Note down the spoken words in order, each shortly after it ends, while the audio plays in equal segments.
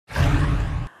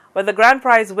Well, the grand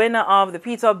prize winner of the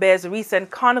Piton Bear's recent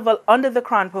Carnival Under the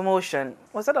Crown promotion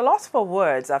was at a loss for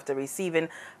words after receiving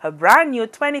her brand new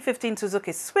 2015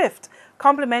 Suzuki Swift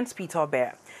compliments Piton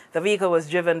Bear. The vehicle was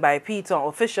driven by Piton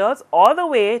officials all the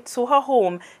way to her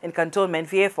home in Cantonment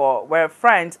Vieux-Fort, where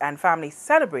friends and family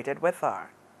celebrated with her.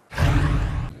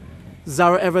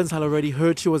 Zara Evans had already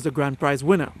heard she was the grand prize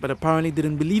winner, but apparently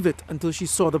didn't believe it until she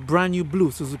saw the brand new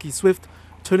blue Suzuki Swift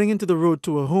turning into the road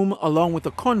to her home along with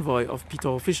a convoy of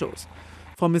Piton officials.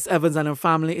 For Miss Evans and her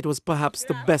family, it was perhaps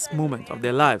the best moment of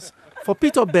their lives. For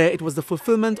Piton Bear, it was the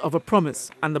fulfillment of a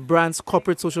promise and the brand's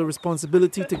corporate social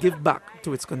responsibility to give back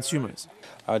to its consumers.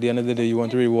 At the end of the day, you want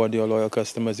to reward your loyal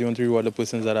customers. You want to reward the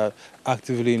persons that are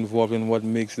actively involved in what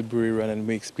makes the brewery run and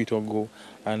makes Piton go.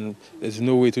 And there's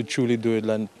no way to truly do it,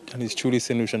 and it's truly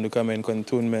solution to come in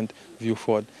Cantonment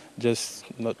Vieux-Fort, just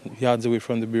not yards away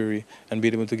from the brewery, and be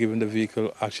able to give him the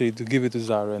vehicle, actually to give it to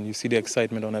Zara, and you see the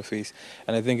excitement on her face.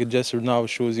 And I think it just now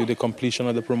shows you the completion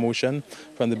of the promotion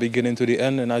from the beginning to the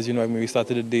end. And as you know, I mean, we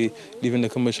started the day leaving the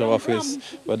commercial office,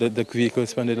 but the vehicle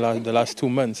spent the last 2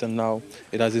 months, and now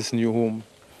it has its new home.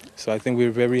 So I think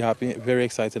we're very happy, very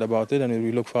excited about it, and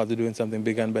we look forward to doing something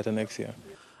bigger and better next year.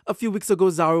 A few weeks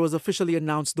ago, Zara was officially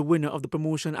announced the winner of the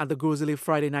promotion at the Groseley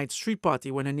Friday night street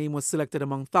party when her name was selected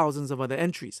among thousands of other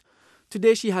entries.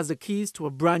 Today, she has the keys to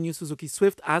a brand new Suzuki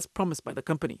Swift as promised by the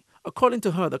company. According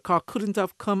to her, the car couldn't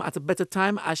have come at a better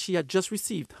time as she had just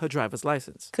received her driver's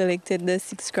license. Collected the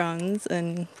 6 crowns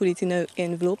and put it in an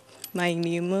envelope. My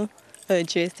name,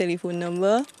 address, telephone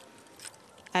number.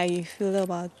 I feel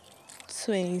about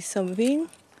 20-something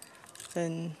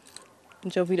and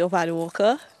drove it off at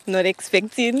Walker, not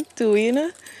expecting to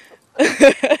win.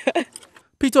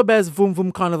 Piton Bear's Vroom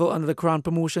Vroom Carnival Under the Crown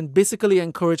promotion basically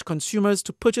encouraged consumers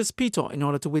to purchase Piton in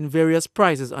order to win various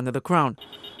prizes under the crown.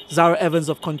 Zara Evans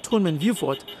of Cantonment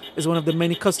Vieux-Fort is one of the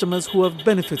many customers who have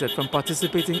benefited from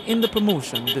participating in the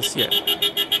promotion this year.